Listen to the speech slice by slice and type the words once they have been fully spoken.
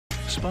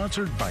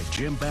Sponsored by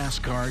Jim Bass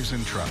Cars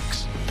and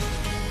Trucks.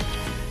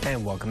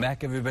 And welcome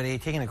back, everybody.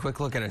 Taking a quick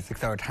look at our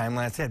 6-hour time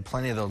lapse. We had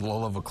plenty of those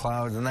low-level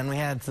clouds, and then we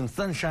had some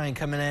sunshine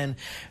coming in.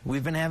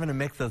 We've been having a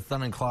mix of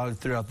sun and clouds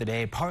throughout the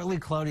day. Partly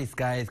cloudy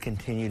skies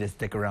continue to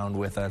stick around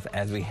with us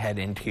as we head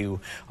into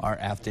our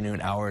afternoon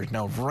hours.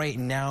 Now, right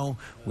now,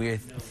 we're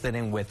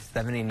sitting with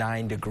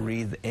 79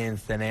 degrees in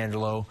San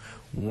Angelo.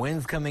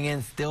 Winds coming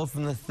in still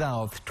from the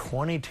south,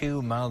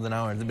 22 miles an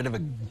hour. It's a bit of a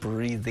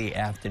breezy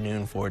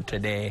afternoon for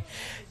today.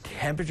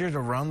 Temperatures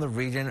around the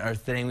region are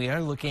sitting, we are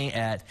looking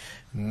at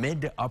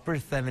mid to upper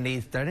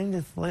 70s, starting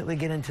to slightly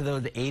get into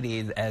those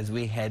 80s as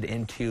we head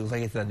into,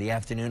 like I said, the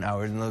afternoon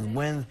hours. And those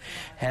winds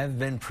have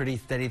been pretty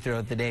steady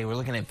throughout the day. We're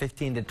looking at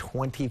 15 to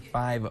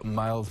 25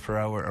 miles per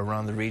hour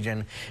around the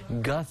region.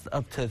 Gusts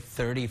up to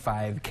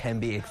 35 can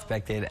be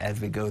expected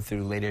as we go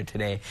through later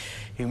today.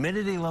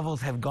 Humidity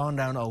levels have gone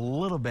down a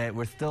little bit.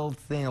 We're still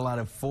seeing a lot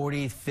of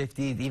 40s,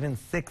 50s, even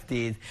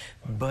 60s,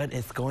 but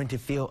it's going to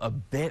feel a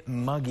bit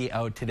muggy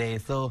out today.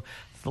 So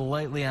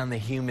slightly on the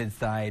humid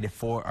side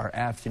for our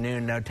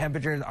afternoon. Now,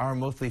 temperatures are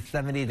mostly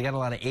 70s. They got a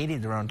lot of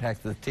 80s around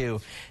Texas,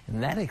 too,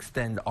 and that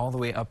extends all the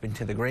way up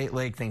into the Great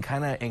Lakes and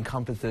kind of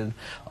encompasses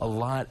a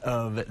lot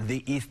of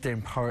the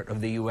eastern part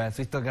of the U.S.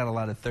 We still got a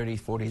lot of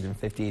 30s, 40s,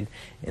 and 50s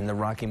in the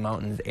Rocky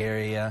Mountains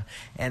area.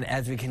 And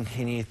as we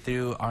continue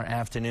through our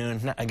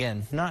afternoon,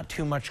 again, not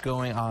too much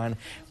going on.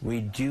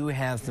 We do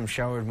have some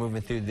showers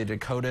moving through the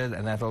Dakotas,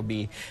 and that'll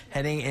be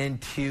heading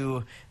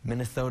into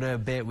Minnesota a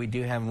bit. We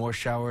do have more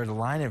showers, a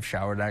line of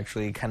showers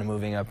actually kind of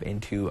moving up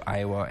into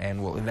Iowa,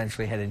 and we'll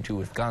eventually head into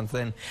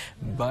Wisconsin.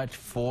 But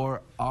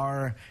for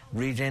our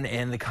region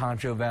in the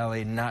Concho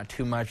Valley, not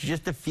too much,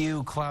 just a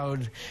few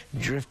clouds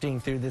drifting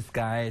through the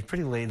sky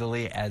pretty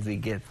lazily as we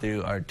get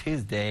through our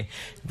Tuesday.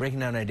 Breaking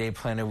down our day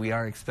planner, we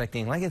are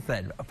expecting, like I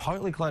said,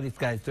 partly cloudy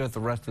skies throughout the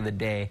rest of the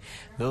day.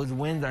 Those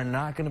winds are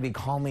not going to be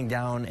calming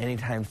down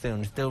anytime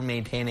soon, still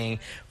maintaining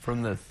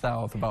from the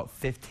south about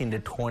 15 to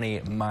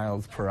 20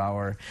 miles per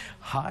hour.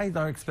 Highs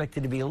are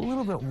expected to be a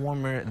little bit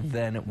warmer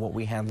than what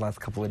we had the last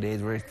couple of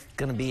days, where it's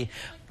going to be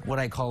what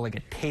I call like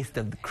a taste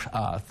of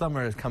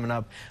summer is coming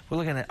up. We're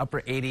looking at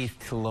upper 80s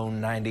to low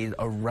 90s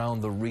around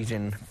the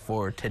region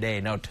for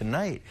today. Now,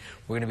 tonight,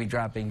 we're going to be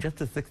dropping just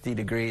to 60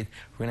 degrees.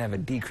 We're going to have a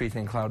decrease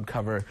in cloud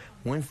cover.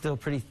 Winds still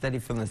pretty steady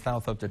from the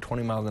south up to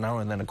 20 miles an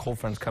hour, and then a cold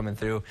front's coming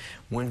through.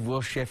 Winds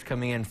will shift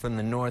coming in from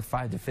the north,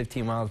 5 to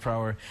 15 miles per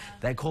hour.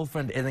 That cold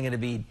front isn't going to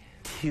be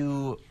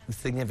too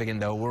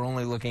significant, though. We're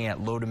only looking at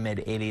low to mid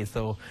 80s,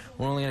 so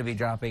we're only going to be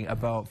dropping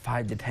about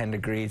 5 to 10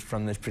 degrees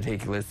from this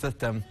particular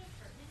system.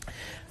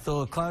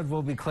 So the clouds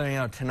will be clearing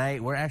out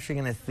tonight. We're actually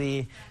going to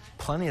see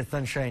plenty of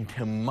sunshine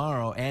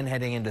tomorrow and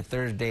heading into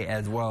Thursday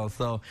as well.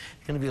 So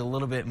it's going to be a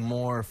little bit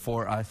more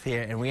for us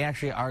here. And we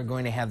actually are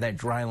going to have that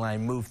dry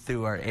line move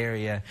through our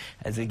area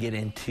as we get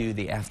into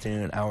the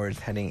afternoon hours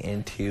heading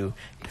into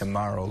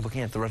tomorrow.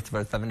 Looking at the rest of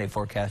our 7-day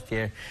forecast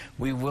here,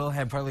 we will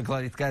have partly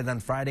cloudy skies on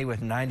Friday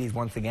with 90s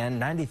once again.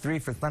 93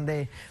 for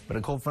Sunday, but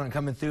a cold front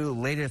coming through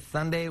later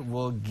Sunday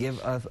will give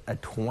us a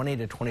 20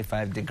 to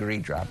 25 degree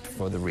drop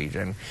for the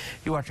region.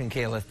 You're watching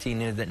KLST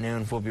News at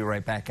noon. We'll be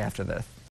right back after this.